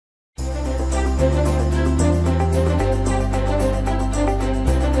Happy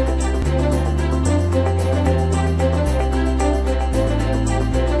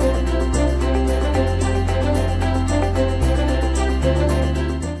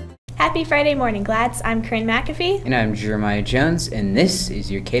Friday morning, Glads. I'm Corinne McAfee. And I'm Jeremiah Jones, and this is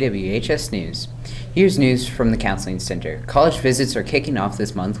your KWHS News. Here's news from the Counseling Center. College visits are kicking off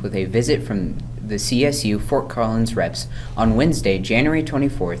this month with a visit from the CSU Fort Collins reps on Wednesday, January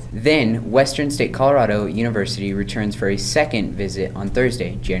 24th. Then, Western State Colorado University returns for a second visit on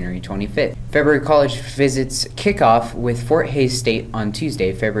Thursday, January 25th. February college visits kick off with Fort Hays State on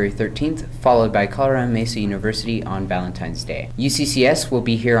Tuesday, February 13th, followed by Colorado Mesa University on Valentine's Day. UCCS will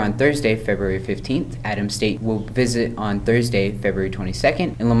be here on Thursday, February 15th. Adams State will visit on Thursday, February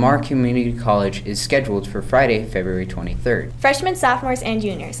 22nd, and Lamar Community College is scheduled for Friday, February 23rd. Freshmen, sophomores, and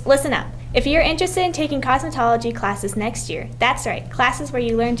juniors, listen up. If you're interested in taking cosmetology classes next year, that's right, classes where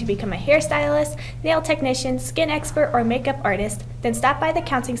you learn to become a hairstylist, nail technician, skin expert, or makeup artist, then stop by the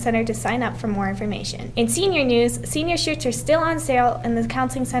Counseling Center to sign up for more information. In senior news, senior shirts are still on sale in the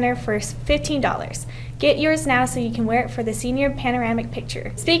Counseling Center for $15. Get yours now so you can wear it for the senior panoramic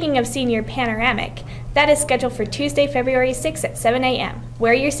picture. Speaking of senior panoramic, that is scheduled for Tuesday, February 6th at 7 a.m.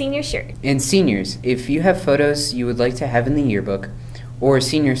 Wear your senior shirt. And seniors, if you have photos you would like to have in the yearbook or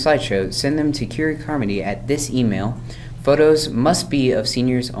senior slideshow, send them to Curie Carmody at this email. Photos must be of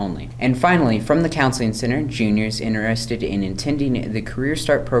seniors only. And finally, from the Counseling Center, juniors interested in attending the Career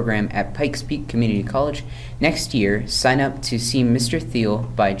Start program at Pikes Peak Community College next year, sign up to see Mr. Thiel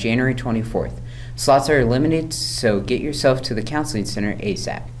by January 24th. Slots are limited, so get yourself to the Counseling Center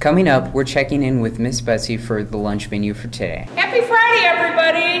ASAP. Coming up, we're checking in with Miss Betsy for the lunch menu for today. Happy Friday,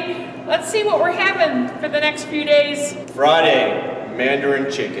 everybody! Let's see what we're having for the next few days. Friday,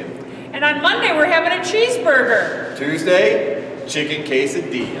 Mandarin chicken. And on Monday, we're having a cheeseburger. Tuesday, chicken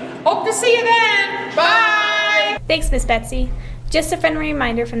quesadilla. Hope to see you then. Bye! Thanks, Miss Betsy. Just a friendly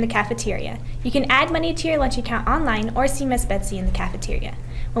reminder from the cafeteria. You can add money to your lunch account online or see Miss Betsy in the cafeteria.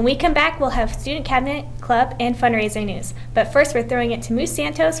 When we come back, we'll have Student Cabinet, Club, and fundraiser news. But first, we're throwing it to Moose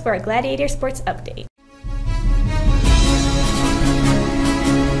Santos for a Gladiator Sports update.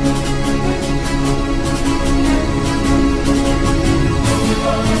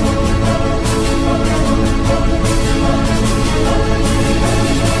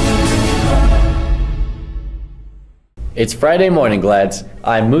 It's Friday morning, Glads.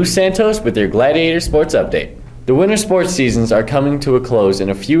 I'm Moose Santos with your Gladiator Sports Update. The winter sports seasons are coming to a close in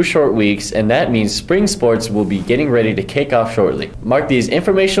a few short weeks, and that means spring sports will be getting ready to kick off shortly. Mark these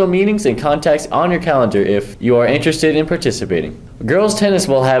informational meetings and contacts on your calendar if you are interested in participating. Girls tennis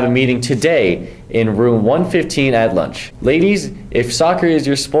will have a meeting today in room 115 at lunch. Ladies, if soccer is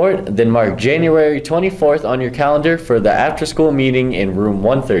your sport, then mark January 24th on your calendar for the after-school meeting in room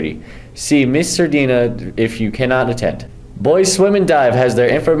 130. See Miss Sardina if you cannot attend. Boys Swim and Dive has their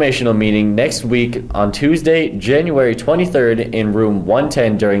informational meeting next week on Tuesday, January 23rd in room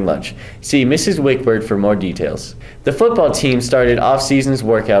 110 during lunch. See Mrs. Wickbird for more details. The football team started off-season's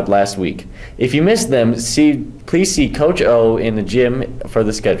workout last week. If you missed them, please see Coach O in the gym for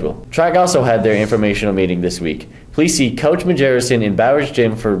the schedule. Track also had their informational meeting this week. Please see Coach Majerison in Bowers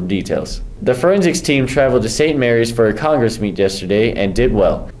Gym for details. The forensics team traveled to St. Mary's for a Congress meet yesterday and did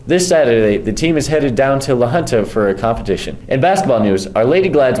well. This Saturday, the team is headed down to La Junta for a competition. In basketball news, our Lady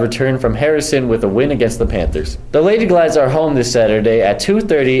Glads returned from Harrison with a win against the Panthers. The Lady Glads are home this Saturday at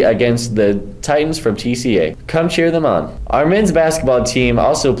 2:30 against the Titans from TCA. Come cheer them on. Our men's basketball team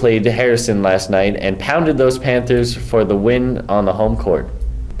also played Harrison last night and pounded those Panthers for the win on the home court.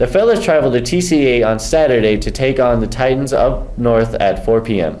 The fellas traveled to TCA on Saturday to take on the Titans up north at 4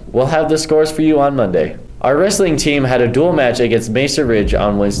 p.m. We'll have the scores for you on Monday. Our wrestling team had a dual match against Mesa Ridge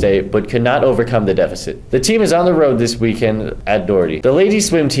on Wednesday, but could not overcome the deficit. The team is on the road this weekend at Doherty. The ladies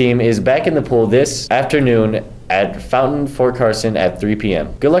swim team is back in the pool this afternoon at Fountain Fort Carson at 3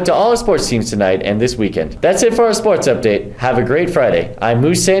 p.m. Good luck to all our sports teams tonight and this weekend. That's it for our sports update. Have a great Friday. I'm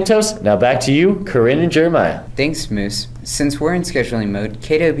Moose Santos. Now back to you, Corinne and Jeremiah. Thanks, Moose. Since we're in scheduling mode,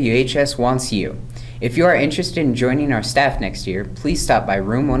 KWHS wants you. If you are interested in joining our staff next year, please stop by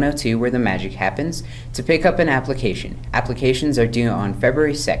room 102 where the magic happens to pick up an application. Applications are due on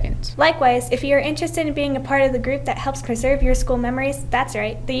February 2nd. Likewise, if you are interested in being a part of the group that helps preserve your school memories, that's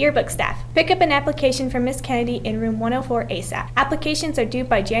right, the yearbook staff. Pick up an application from Miss Kennedy in room 104 ASAP. Applications are due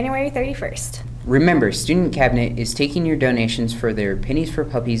by January 31st. Remember, Student Cabinet is taking your donations for their Pennies for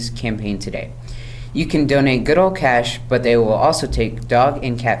Puppies campaign today. You can donate good old cash, but they will also take dog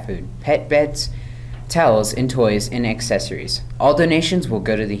and cat food, pet beds, towels, and toys and accessories. All donations will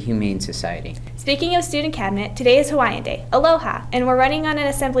go to the Humane Society. Speaking of student cabinet, today is Hawaiian Day. Aloha! And we're running on an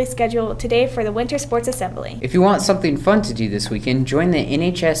assembly schedule today for the Winter Sports Assembly. If you want something fun to do this weekend, join the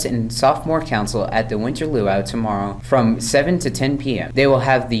NHS and Sophomore Council at the Winter Luau tomorrow from 7 to 10 p.m. They will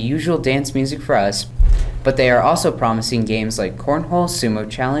have the usual dance music for us, but they are also promising games like cornhole, sumo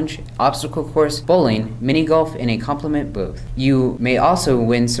challenge, obstacle course, bowling, mini golf, and a compliment booth. You may also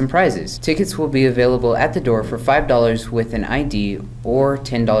win some prizes. Tickets will be available at the door for $5 with an ID or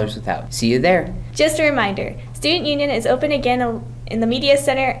 $10 without. See you there. Just a reminder, Student Union is open again in the Media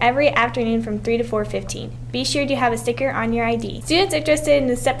Center every afternoon from 3 to 4:15. Be sure to have a sticker on your ID. Students interested in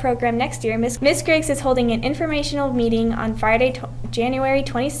the STEP program next year, Ms. Griggs is holding an informational meeting on Friday, January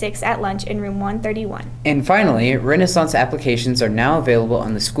 26th at lunch in room 131. And finally, Renaissance applications are now available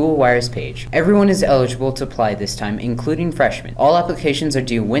on the School Wires page. Everyone is eligible to apply this time, including freshmen. All applications are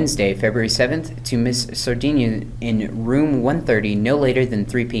due Wednesday, February 7th to Ms. Sardinia in room 130 no later than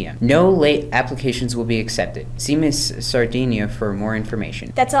 3 p.m. No late applications will be accepted. See Ms. Sardinia for more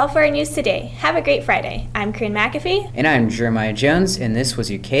information. That's all for our news today. Have a great Friday. I'm Corinne McAfee. And I'm Jeremiah Jones, and this was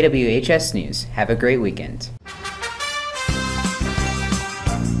your KWHS News. Have a great weekend.